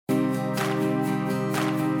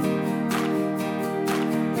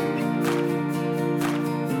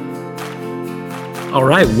All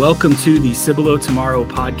right, welcome to the Cibolo Tomorrow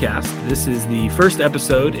podcast. This is the first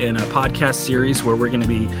episode in a podcast series where we're going to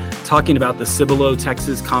be talking about the Cibolo,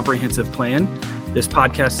 Texas Comprehensive Plan. This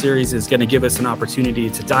podcast series is going to give us an opportunity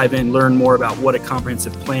to dive in, learn more about what a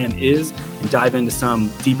comprehensive plan is, and dive into some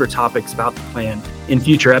deeper topics about the plan in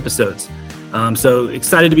future episodes. So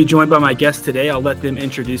excited to be joined by my guests today. I'll let them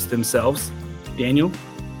introduce themselves. Daniel.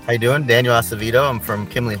 How you doing? Daniel Acevedo. I'm from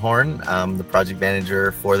Kimley-Horn. I'm the project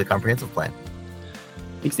manager for the comprehensive plan.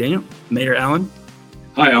 Thanks, Daniel. Mayor Allen.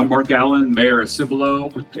 Hi, I'm Mark Allen, Mayor of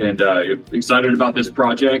Cibolo, and excited about this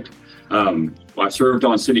project. I served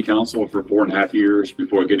on City Council for 4.5 years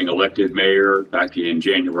before getting elected mayor back in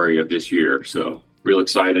January of this year. So real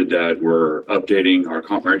excited that we're updating our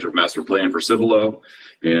comprehensive master plan for Cibolo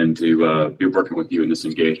and to be working with you in this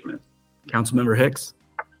engagement. Councilmember Hicks.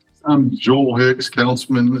 I'm Joel Hicks,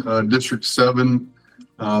 Councilman, District 7.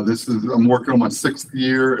 I'm working on my 6th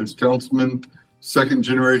year as councilman. Second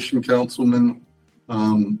generation councilman.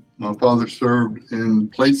 My father served in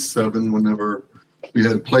place 7 whenever we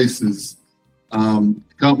had places.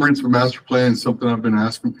 Comprehensive master plan is something I've been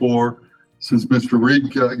asking for since Mr.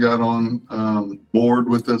 Reed got on board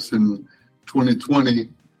with us in 2020.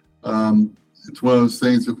 It's one of those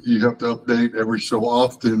things that you have to update every so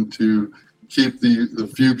often to keep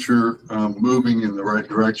the future moving in the right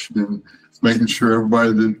direction and making sure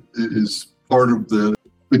everybody that is part of the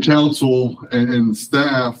council and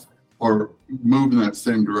staff are moving that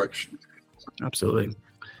same direction. Absolutely.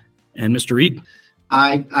 And Mr. Reed.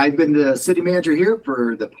 I've been the city manager here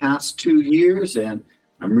for the past 2 years, and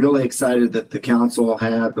I'm really excited that the council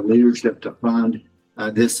had the leadership to fund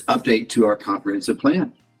this update to our comprehensive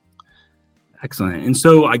plan. Excellent. And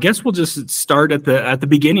so I guess we'll just start at the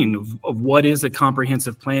beginning of what is a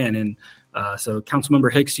comprehensive plan. And so Councilmember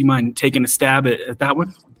Hicks, do you mind taking a stab at that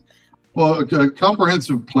one? Well, a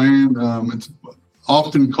comprehensive plan, it's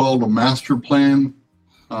often called a master plan.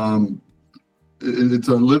 It's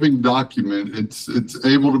a living document. It's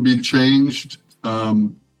able to be changed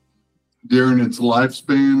during its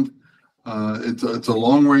lifespan. It's a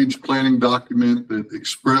long-range planning document that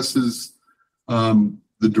expresses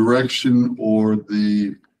the direction or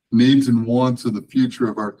the needs and wants of the future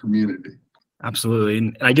of our community. Absolutely.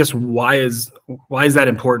 And I guess why is that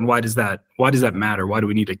important? Why does that matter? Why do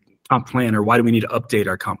we need a comp plan, or why do we need to update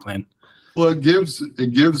our comp plan? Well, it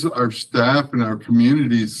gives our staff and our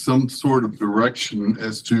communities some sort of direction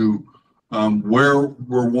as to where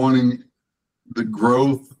we're wanting the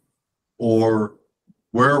growth, or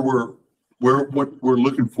what we're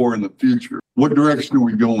looking for in the future. What direction are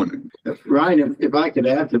we going in? Ryan, if I could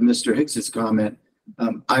add to Mr. Hicks's comment,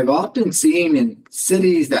 I've often seen in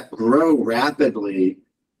cities that grow rapidly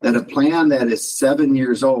that a plan that is 7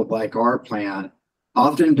 years old, like our plan,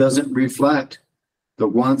 often doesn't reflect the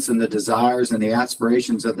wants and the desires and the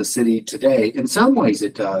aspirations of the city today. In some ways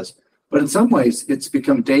it does, but in some ways it's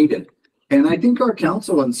become dated. And I think our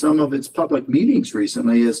council in some of its public meetings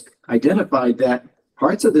recently has identified that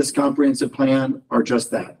parts of this comprehensive plan are just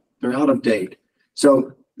that. They're out of date.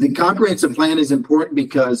 So the comprehensive plan is important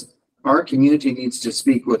because our community needs to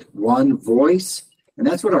speak with one voice, and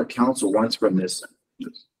that's what our council wants from this.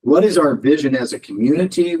 What is our vision as a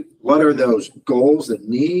community? What are those goals and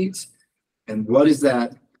needs? And what is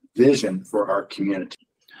that vision for our community?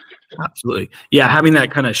 Absolutely. Yeah, having that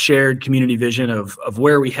kind of shared community vision of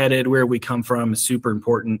where we headed, where we come from is super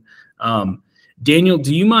important. Daniel,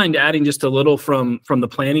 do you mind adding just a little from the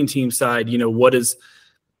planning team side? You know, what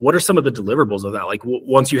are some of the deliverables of that? Like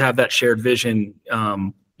once you have that shared vision,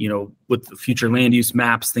 with the future land use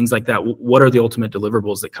maps, things like that, what are the ultimate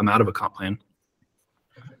deliverables that come out of a comp plan?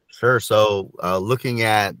 Sure. So looking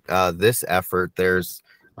at this effort, there's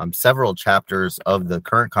several chapters of the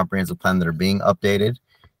current comprehensive plan that are being updated.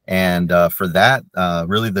 And for that,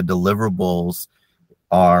 really the deliverables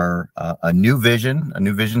are a new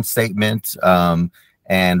vision statement,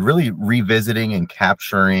 and really revisiting and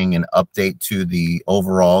capturing an update to the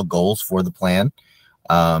overall goals for the plan.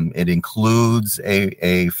 It includes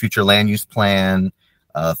a future land use plan,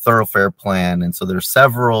 a thoroughfare plan. And so there's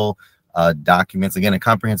several documents. Again, a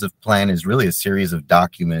comprehensive plan is really a series of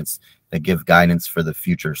documents that give guidance for the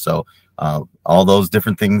future. So all those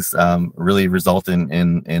different things really result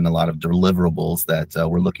in a lot of deliverables that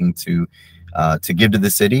we're looking to give to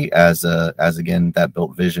the city as again, that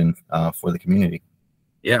built vision for the community.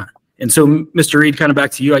 Yeah. And so Mr. Reed, kind of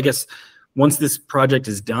back to you, I guess, once this project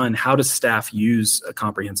is done, how does staff use a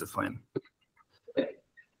comprehensive plan?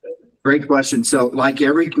 Great question. So like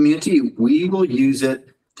every community, we will use it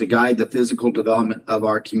to guide the physical development of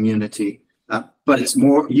our community. But it's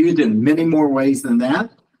more used in many more ways than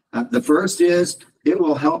that. The first is it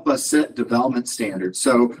will help us set development standards.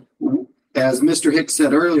 So as Mr. Hicks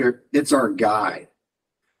said earlier, it's our guide.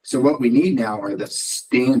 So what we need now are the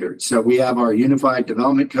standards. So we have our Unified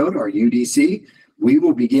Development Code, our UDC. We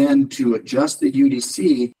will begin to adjust the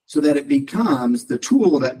UDC so that it becomes the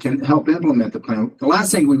tool that can help implement the plan. The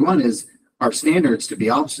last thing we want is our standards to be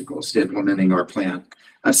obstacles to implementing our plan.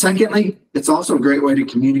 Secondly, it's also a great way to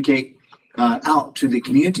communicate out to the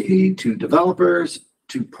community, to developers,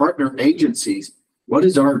 to partner agencies. What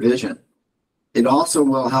is our vision? It also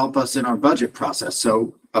will help us in our budget process.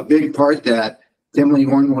 So a big part that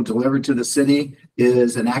Kimley-Horn will deliver to the city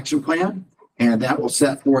is an action plan, and that will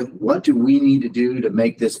set forth what do we need to do to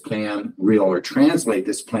make this plan real or translate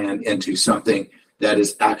this plan into something that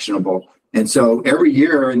is actionable. And so every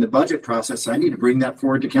year in the budget process, I need to bring that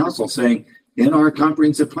forward to council saying, in our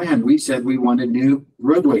comprehensive plan, we said we wanted new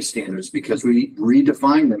roadway standards because we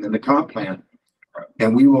redefined them in the comp plan.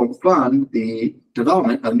 And we will fund the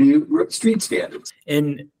development of new street standards.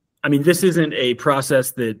 And I mean, this isn't a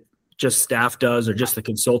process that just staff does or just the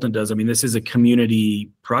consultant does. I mean, this is a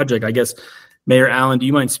community project. I guess, Mayor Allen, do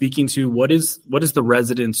you mind speaking to what is the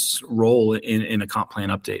residents' role in a comp plan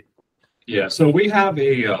update? Yeah, so we have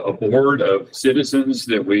a board of citizens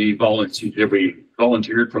that we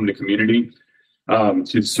volunteered from the community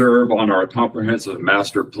to serve on our comprehensive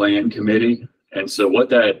master plan committee. And so what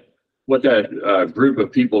that group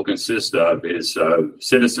of people consists of is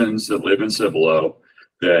citizens that live in Cibolo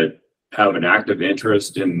that have an active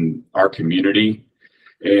interest in our community,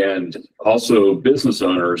 and also business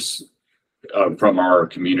owners from our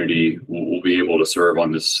community will be able to serve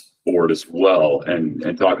on this board as well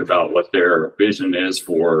and talk about what their vision is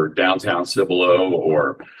for downtown Cibolo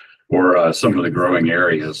or some of the growing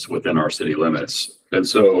areas within our city limits. And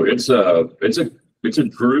so it's a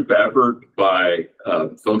group effort by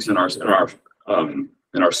folks in our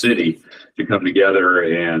city to come together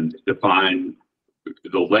and define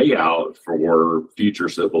the layout for future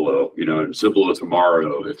Cibolo, Cibolo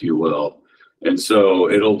Tomorrow, if you will. And so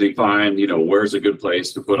it'll define, where's a good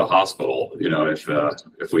place to put a hospital,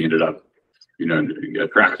 if we ended up,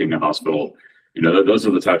 attracting a hospital, those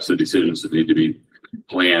are the types of decisions that need to be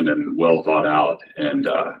planned and well thought out, and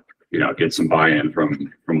get some buy-in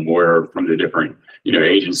from the different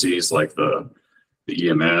agencies like the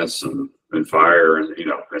EMS and fire, and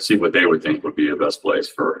and see what they would think would be the best place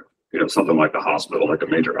for something like a hospital, like a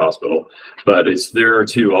major hospital. But it's there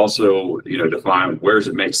to also define where does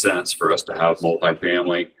it make sense for us to have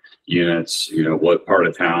multifamily units, what part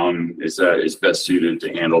of town is best suited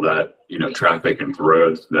to handle that traffic and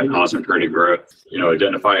growth, that concentrated growth,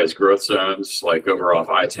 identify as growth zones, like over off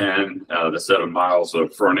I-10, the 7 miles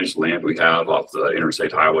of frontage land we have off the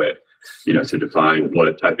interstate highway, to define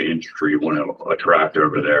what type of industry you want to attract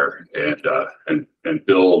over there, and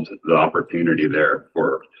build the opportunity there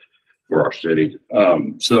for our city.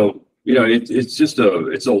 So it's just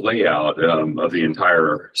a layout of the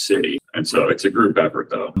entire city, and so it's a group effort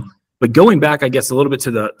though. But going back, I guess, a little bit to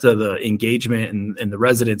the engagement and the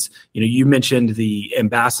residents, you mentioned the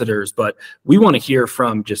ambassadors, but we want to hear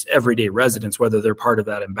from just everyday residents, whether they're part of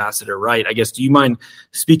that ambassador, right? I guess, do you mind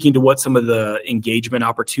speaking to what some of the engagement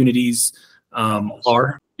opportunities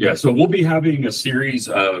are? Yeah, so we'll be having a series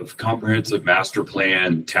of comprehensive master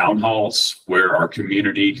plan town halls where our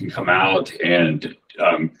community can come out and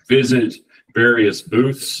visit various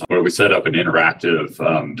booths where we set up an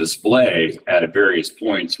interactive display at various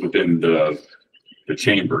points within the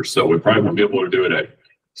chambers. So we probably won't be able to do it at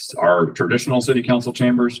our traditional city council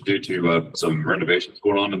chambers due to some renovations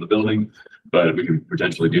going on in the building, but we can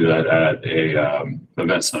potentially do that at a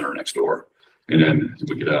event center next door. And then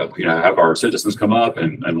we could have our citizens come up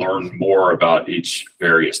and learn more about each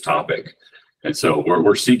various topic. And so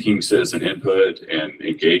we're seeking citizen input and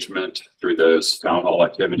engagement through those town hall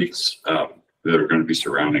activities that are going to be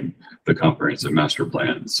surrounding the comprehensive master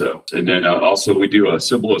plan. So, and then also we do a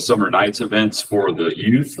Cibolo Summer Nights events for the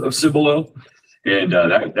youth of Cibolo. And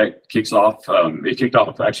that kicks off, it kicked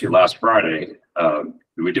off actually last Friday.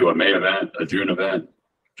 We do a May event, a June event,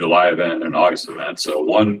 July event, and an August event. So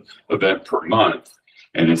one event per month,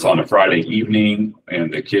 and it's on a Friday evening,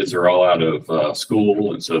 and the kids are all out of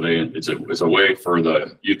school. And so it's a way for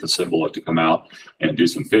the youth of Cibolo to come out and do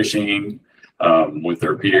some fishing with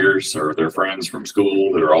their peers or their friends from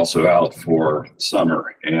school that are also out for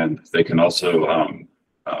summer. And they can also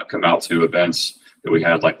come out to events that we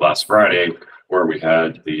had like last Friday, where we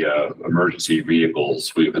had the emergency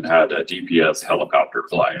vehicles. We even had a DPS helicopter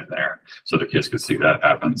fly in there, so the kids could see that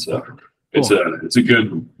happen. So it's a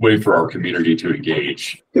good way for our community to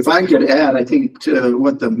engage. If I could add, I think to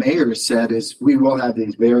what the mayor said is we will have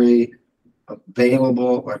these very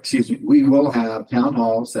we will have town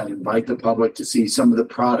halls that invite the public to see some of the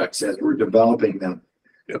products as we're developing them.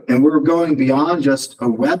 Yep. And we're going beyond just a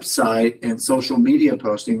website and social media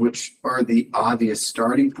posting, which are the obvious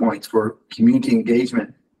starting points for community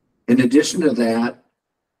engagement. In addition to that,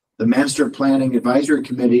 the Master Planning Advisory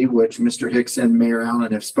Committee, which Mr. Hicks and Mayor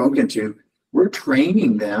Allen have spoken to, we're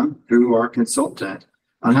training them through our consultant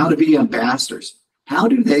on how to be ambassadors. How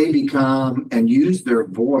do they become and use their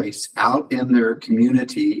voice out in their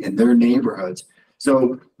community, in their neighborhoods?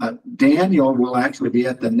 So Daniel will actually be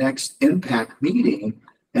at the next impact meeting,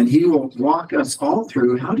 and he will walk us all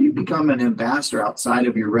through how do you become an ambassador outside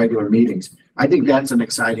of your regular meetings. I think that's an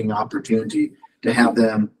exciting opportunity to have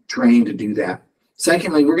them trained to do that.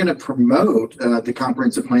 Secondly, we're going to promote the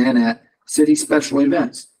comprehensive plan at city special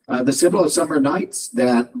events. The Cibolo Summer Nights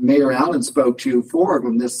that Mayor Allen spoke to, 4 of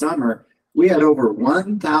them this summer, we had over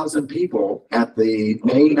 1,000 people at the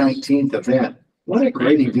May 19th event. What a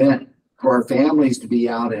great event for our families to be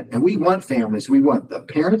out in. And we want families. We want the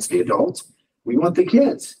parents, the adults. We want the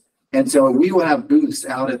kids. And so we will have booths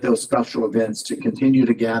out at those special events to continue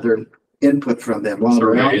to gather input from them.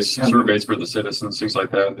 Surveys for the citizens, things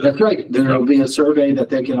like that. That's right. There will be a survey that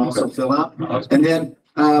they can also fill out. And then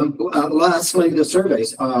lastly, the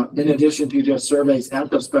surveys. In addition to just surveys at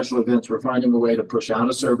those special events, we're finding a way to push out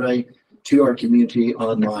a survey to our community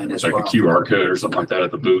online as well. Like a QR code or something like that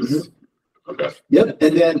at the booth. Mm-hmm. Okay. Yep.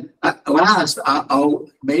 And then last, I'll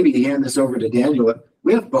maybe hand this over to Daniel.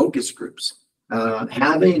 We have focus groups.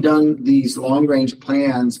 Having done these long-range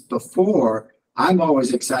plans before, I'm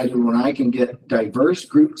always excited when I can get diverse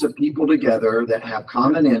groups of people together that have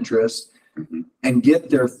common interests and get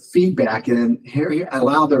their feedback and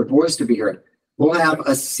allow their voice to be heard. We'll have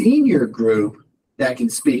a senior group that can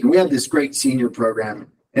speak. We have this great senior program,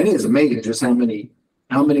 and it is amazing just how many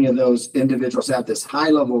of those individuals have this high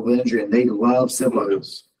level of energy and they love Cibolo.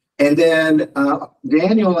 And then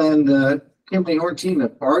Daniel and the Kimley-Horn team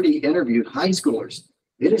have already interviewed high schoolers.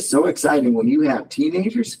 It is so exciting when you have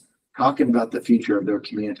teenagers talking about the future of their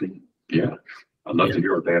community. Yeah. I'd love to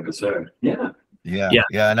hear what they have to say. Yeah.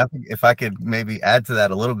 And I think if I could maybe add to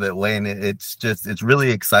that a little bit, Wayne, it's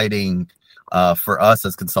really exciting for us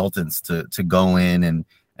as consultants to go in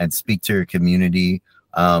and speak to your community.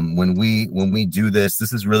 When we do this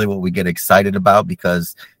is really what we get excited about,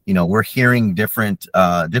 because we're hearing different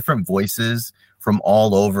voices from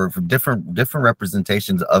all over, from different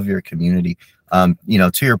representations of your community.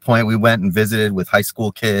 To your point, we went and visited with high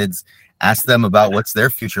school kids, asked them about what's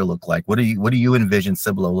their future look like. What do you envision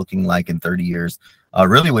Cibolo looking like in 30 years?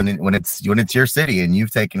 Really, when it's your city and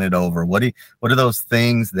you've taken it over, what are those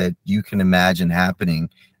things that you can imagine happening?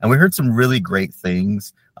 And we heard some really great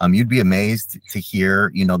things. You'd be amazed to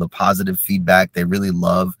hear, the positive feedback. They really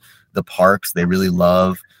love the parks. They really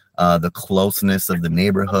love the closeness of the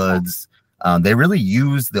neighborhoods. They really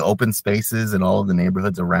use the open spaces in all of the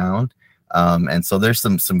neighborhoods around. And so there's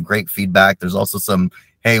some great feedback. There's also some,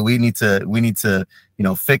 hey, we need to,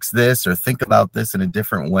 fix this or think about this in a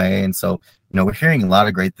different way. And so, we're hearing a lot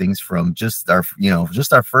of great things from just our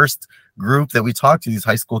first group that we talked to, these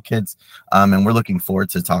high school kids. And we're looking forward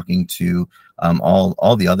to talking to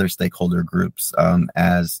all the other stakeholder groups.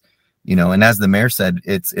 As and as the mayor said,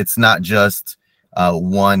 it's not just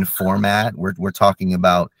one format. We're talking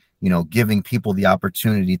about, giving people the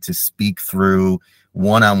opportunity to speak through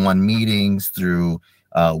one-on-one meetings, through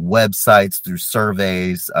websites, through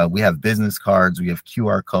surveys. We have business cards, we have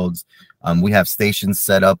QR codes, we have stations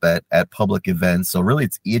set up at public events. So really,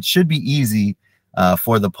 it should be easy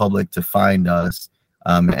for the public to find us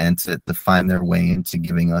and to find their way into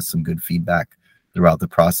giving us some good feedback throughout the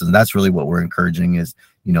process. And that's really what we're encouraging is,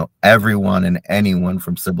 everyone and anyone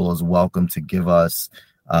from Cibolo is welcome to give us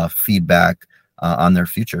feedback on their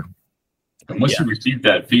future. And once you receive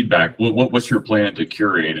that feedback, what's your plan to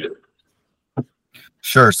curate it?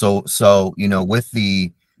 Sure. So with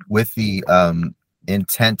the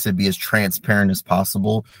intent to be as transparent as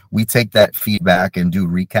possible, we take that feedback and do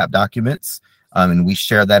recap documents, and we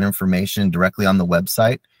share that information directly on the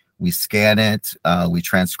website. We scan it, we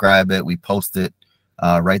transcribe it, we post it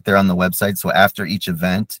right there on the website. So after each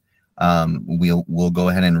event, we'll go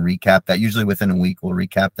ahead and recap that. Usually within a week, we'll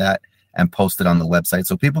recap that and post it on the website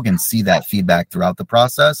so people can see that feedback throughout the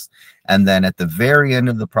process. And then at the very end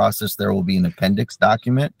of the process, there will be an appendix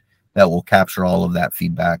document that will capture all of that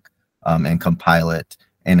feedback and compile it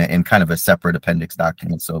in kind of a separate appendix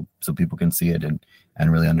document so people can see it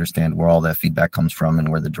and really understand where all that feedback comes from and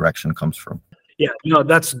where the direction comes from. Yeah,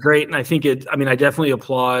 that's great. And I think I definitely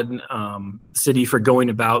applaud city for going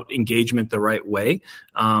about engagement the right way,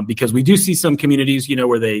 because we do see some communities,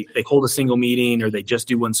 where they hold a single meeting or they just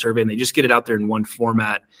do one survey and they just get it out there in one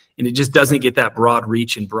format, and it just doesn't get that broad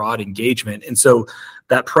reach and broad engagement. And so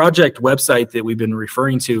that project website that we've been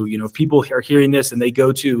referring to, if people are hearing this and they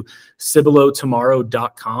go to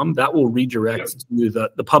CiboloTomorrow.com, that will redirect to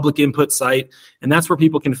the public input site. And that's where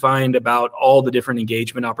people can find about all the different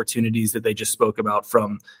engagement opportunities that they just spoke about,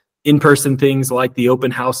 from in-person things like the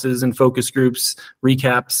open houses and focus groups,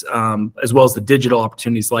 recaps, as well as the digital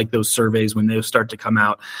opportunities like those surveys when those start to come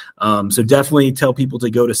out. So definitely tell people to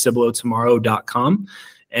go to CiboloTomorrow.com.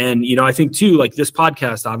 And, I think too, like this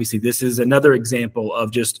podcast, obviously this is another example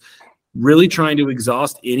of just really trying to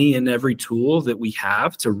exhaust any and every tool that we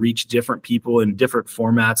have to reach different people in different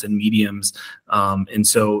formats and mediums. And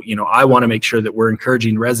so, I want to make sure that we're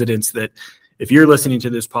encouraging residents that if you're listening to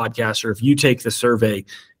this podcast or if you take the survey,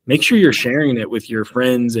 make sure you're sharing it with your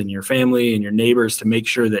friends and your family and your neighbors to make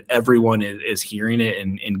sure that everyone is hearing it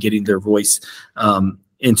and getting their voice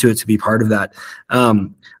into it to be part of that.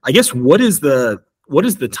 I guess what is the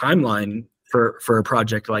timeline for a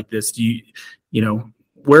project like this? Do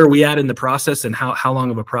where are we at in the process, and how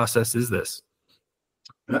long of a process is this?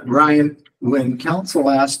 Ryan, when council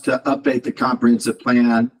asked to update the comprehensive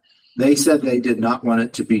plan, they said they did not want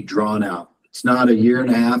it to be drawn out. It's not a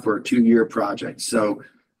 1.5 or 2-year project. So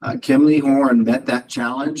Kimley-Horn met that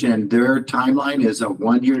challenge, and their timeline is a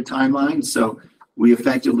 1-year timeline. So we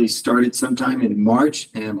effectively started sometime in March,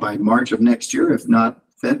 and by March of next year, if not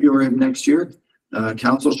February of next year,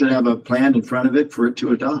 council should have a plan in front of it for it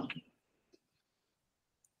to adopt.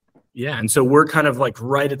 Yeah. And so we're kind of like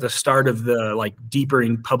right at the start of the deeper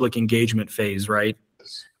in public engagement phase, right?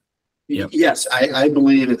 Yep. Yes. I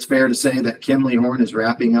believe it's fair to say that Kimley-Horn is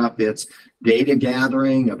wrapping up its data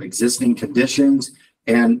gathering of existing conditions.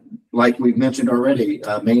 And like we've mentioned already,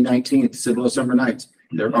 May 19th, Cibolo Summer Nights,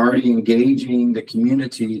 they're already engaging the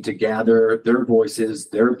community to gather their voices,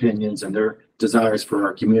 their opinions, and their desires for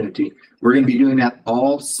our community. We're going to be doing that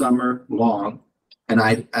all summer long. And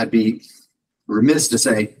I'd be remiss to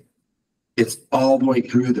say it's all the way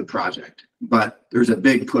through the project, but there's a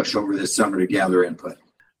big push over this summer to gather input.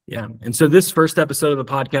 Yeah. And so this first episode of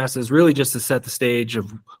the podcast is really just to set the stage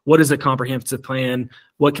of what is a comprehensive plan,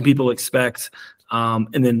 what can people expect,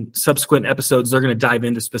 and then subsequent episodes, they're going to dive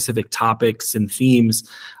into specific topics and themes.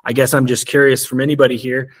 I guess I'm just curious from anybody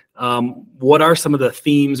here, what are some of the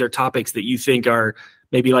themes or topics that you think are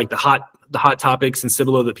maybe like the hot topics in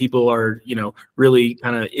Cibolo that people are, really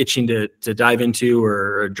kind of itching to dive into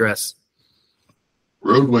or address?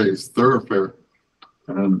 Roadways, thoroughfare.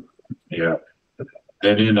 Yeah.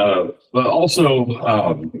 And then, but also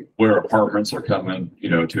where apartments are coming,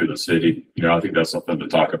 to the city, I think that's something to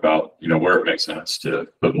talk about, where it makes sense to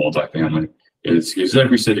put multifamily. Because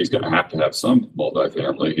every city's going to have some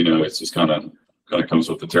multifamily, it's just kind of comes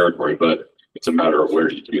with the territory, but it's a matter of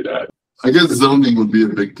where you do that. I guess zoning would be a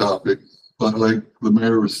big topic, but like the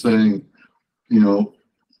mayor was saying,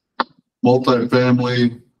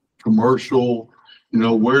 multifamily, commercial,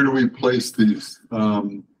 where do we place these?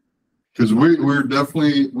 Because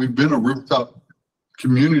we've been a rooftop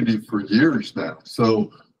community for years now.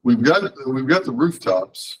 So we've got the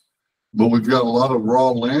rooftops, but we've got a lot of raw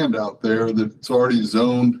land out there that's already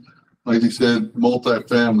zoned, like you said,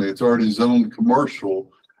 multifamily. It's already zoned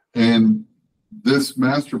commercial, and this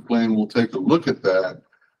master plan will take a look at that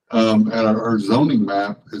at our zoning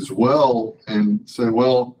map as well, and say,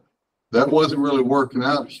 well, that wasn't really working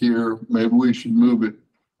out here. Maybe we should move it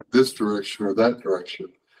this direction or that direction.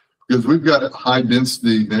 Because we've got high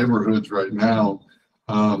density neighborhoods right now,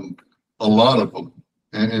 a lot of them.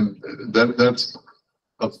 And that's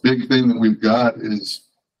a big thing that we've got is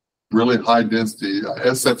really high density.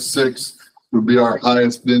 SF6 would be our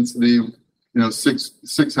highest density,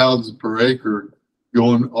 six houses per acre,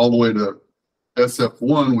 going all the way to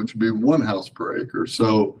SF1, which would be 1 house per acre.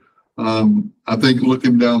 So I think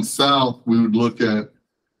looking down south, we would look at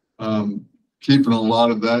keeping a lot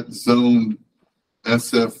of that zoned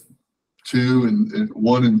SF2 and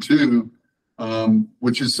 1 and 2,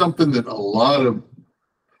 which is something that a lot of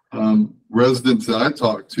residents that I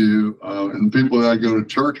talk to and people that I go to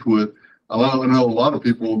church with, I know a lot of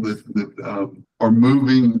people that are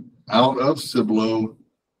moving out of Cibolo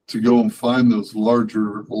to go and find those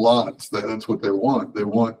larger lots. That's what they want. They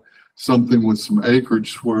want something with some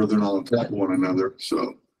acreage where they're not on top of one another.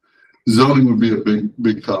 So zoning would be a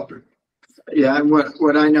big topic. Yeah,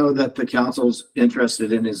 what I know that the council's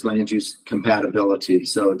interested in is land use compatibility.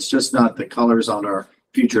 So it's just not the colors on our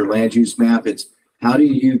future land use map. It's how do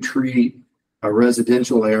you treat a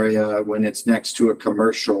residential area when it's next to a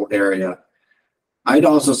commercial area. I'd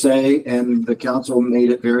also say, and the council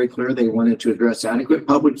made it very clear, they wanted to address adequate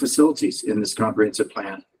public facilities in this comprehensive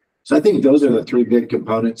plan. So I think those are the three big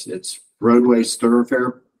components. It's roadways,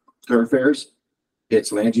 thoroughfares,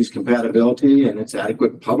 it's land use compatibility, and it's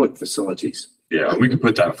adequate public facilities. Yeah, we could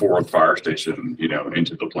put that fourth fire station,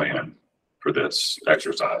 into the plan for this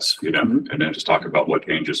exercise, and then just talk about what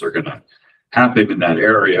changes are going to happen in that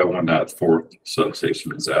area when that fourth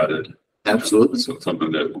substation is added. Absolutely. So it's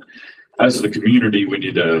something that, as the community, we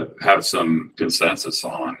need to have some consensus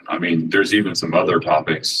on. I mean, there's even some other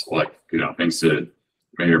topics like, things that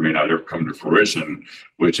may or may not ever come to fruition,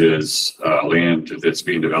 which is land that's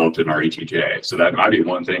being developed in our ETJ. So that might be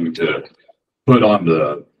one thing to put on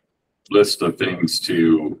the list of things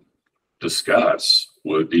to discuss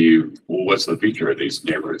would be, well, what's the future of these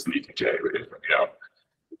neighborhoods in ETJ?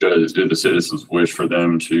 Do the citizens wish for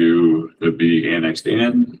them to be annexed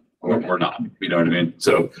in or not? You know what I mean?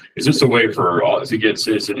 So it's just a way for all to get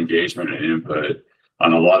citizen engagement and input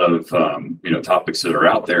on a lot of topics that are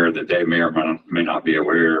out there that they may or may not be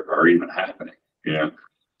aware are even happening.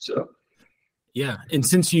 So yeah. And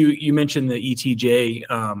since you mentioned the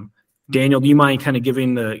ETJ, Daniel, do you mind kind of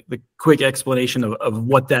giving the quick explanation of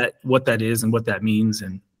what that is and what that means?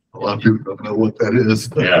 And a lot of people don't know what that is.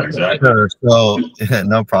 Yeah, exactly. Sure. So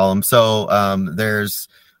no problem. So there's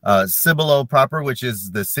Cibolo proper, which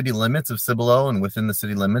is the city limits of Cibolo and within the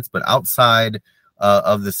city limits, but outside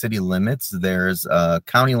of the city limits, there's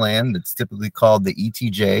county land that's typically called the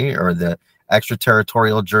ETJ or the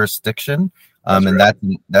extraterritorial jurisdiction. And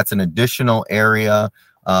that's an additional area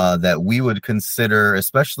that we would consider,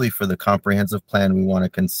 especially for the comprehensive plan, we want to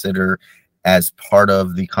consider as part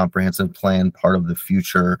of the comprehensive plan, part of the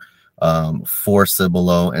future for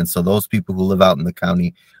Cibolo. And so those people who live out in the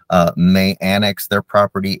county may annex their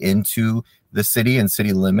property into the city and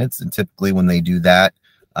city limits. And typically when they do that,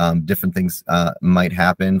 different things might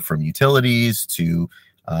happen, from utilities to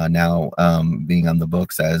now being on the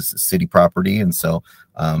books as city property. And so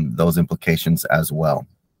those implications as well.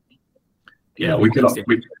 Yeah, one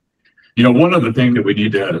of the things that we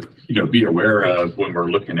need to, be aware of when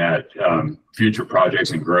we're looking at future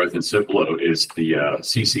projects and growth in Cibolo is the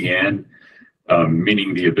CCN,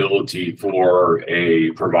 meaning the ability for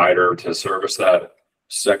a provider to service that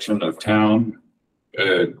section of town,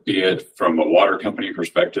 be it from a water company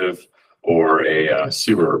perspective or a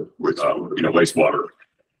sewer, wastewater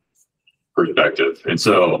perspective. And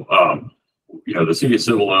so, the city of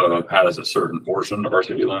Cibolo has a certain portion of our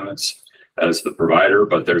city limits as the provider,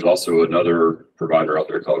 but there's also another provider out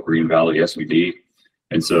there called Green Valley SVD.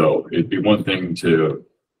 And so it'd be one thing to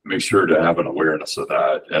make sure to have an awareness of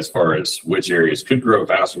that as far as which areas could grow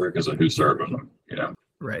faster because of who's serving them,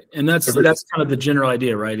 Right. And that's kind of the general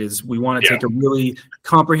idea, right? Is we want to take a really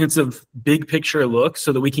comprehensive big picture look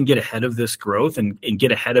so that we can get ahead of this growth and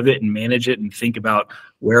get ahead of it and manage it and think about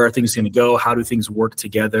where are things going to go? How do things work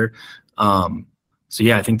together? I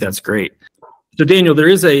think that's great. So Daniel, there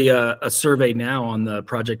is a survey now on the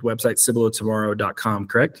project website, CiboloTomorrow.com,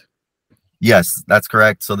 correct? Yes, that's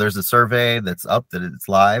correct. So there's a survey that's up, that it's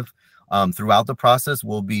live. Throughout the process,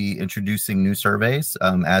 we'll be introducing new surveys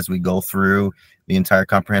as we go through the entire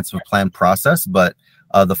comprehensive plan process. But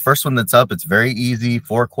the first one that's up, it's very easy,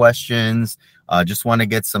 4 questions. Just want to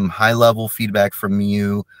get some high level feedback from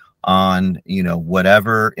you on,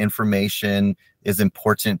 whatever information is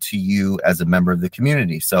important to you as a member of the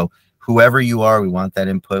community. So whoever you are, we want that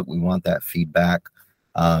input. We want that feedback.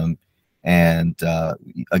 And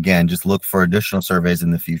again, just look for additional surveys in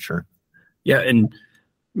the future. Yeah. And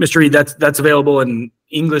Mr. Reed, that's available in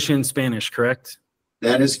English and Spanish, correct?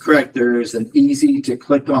 That is correct. There is an easy to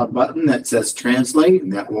click on button that says translate,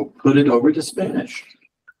 and that will put it over to Spanish.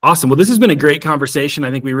 Awesome. Well, this has been a great conversation. I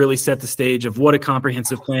think we really set the stage of what a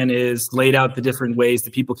comprehensive plan is, laid out the different ways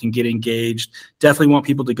that people can get engaged. Definitely want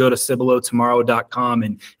people to go to CiboloTomorrow.com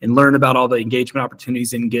and learn about all the engagement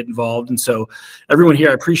opportunities and get involved. And so everyone here,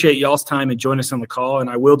 I appreciate y'all's time and join us on the call. And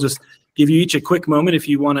I will just give you each a quick moment if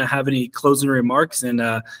you want to have any closing remarks.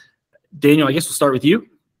 And Daniel, I guess we'll start with you.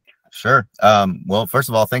 Sure. Well, first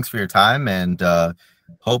of all, thanks for your time, and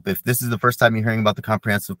hope if this is the first time you're hearing about the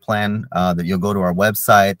comprehensive plan, that you'll go to our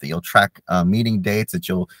website, that you'll track meeting dates, that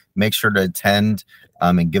you'll make sure to attend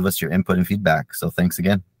and give us your input and feedback. So thanks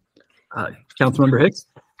again. Councilmember Hicks.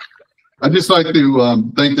 I'd just like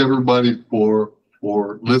to thank everybody for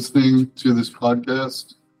listening to this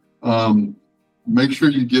podcast. Make sure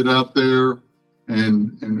you get out there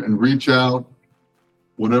and reach out,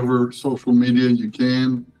 whatever social media you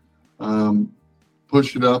can.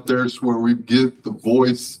 Push it out there so where we get the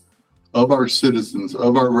voice of our citizens,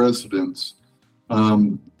 of our residents,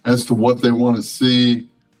 as to what they want to see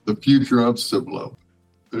the future of Cibolo.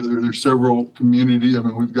 There's several community. I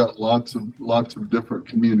mean, we've got lots of different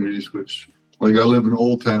communities, which, like, I live in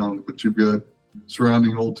Old Town, but you've got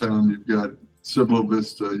surrounding Old Town, you've got Cibolo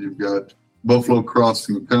Vista, you've got Buffalo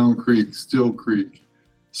Crossing, Pound Creek, Steel Creek,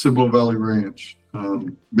 Cibolo Valley Ranch,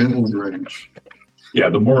 Bentley Ranch. Yeah,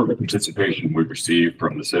 the more participation we receive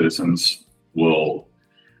from the citizens will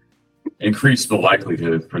increase the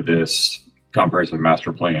likelihood for this comprehensive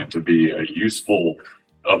master plan to be a useful,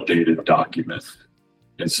 updated document.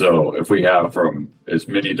 And so if we have from as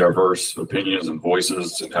many diverse opinions and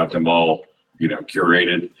voices and have them all,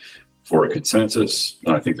 curated for a consensus,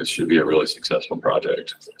 I think this should be a really successful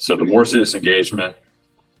project. So the more citizen engagement,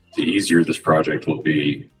 the easier this project will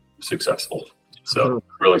be successful. So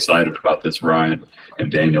really excited about this, Ryan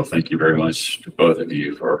and Daniel. Thank you very much to both of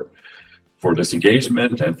you for this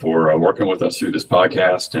engagement and for working with us through this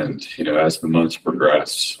podcast. And, as the months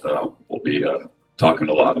progress, we'll be talking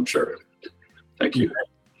a lot, I'm sure. Thank you.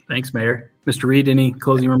 Thanks, Mayor. Mr. Reed, any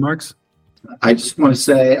closing remarks? I just want to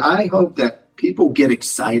say, I hope that people get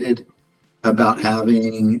excited about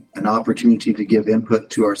having an opportunity to give input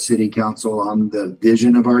to our city council on the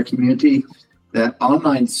vision of our community. That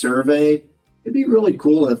online survey, it'd be really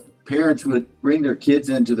cool if parents would bring their kids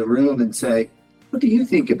into the room and say, what do you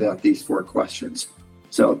think about these 4 questions?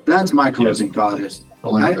 So that's my closing thought is,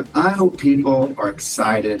 I hope people are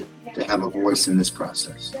excited to have a voice in this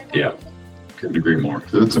process. Yeah, couldn't agree more.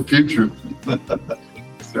 It's a future.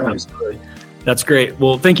 Absolutely. That's great.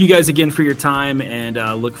 Well, thank you guys again for your time, and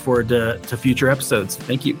look forward to future episodes.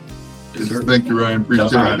 Thank you. Thank you, Ryan.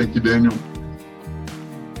 Appreciate it. Thank you, Daniel.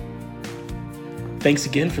 Thanks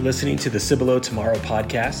again for listening to the Cibolo Tomorrow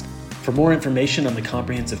podcast. For more information on the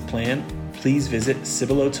comprehensive plan, please visit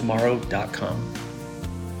cibolotomorrow.com.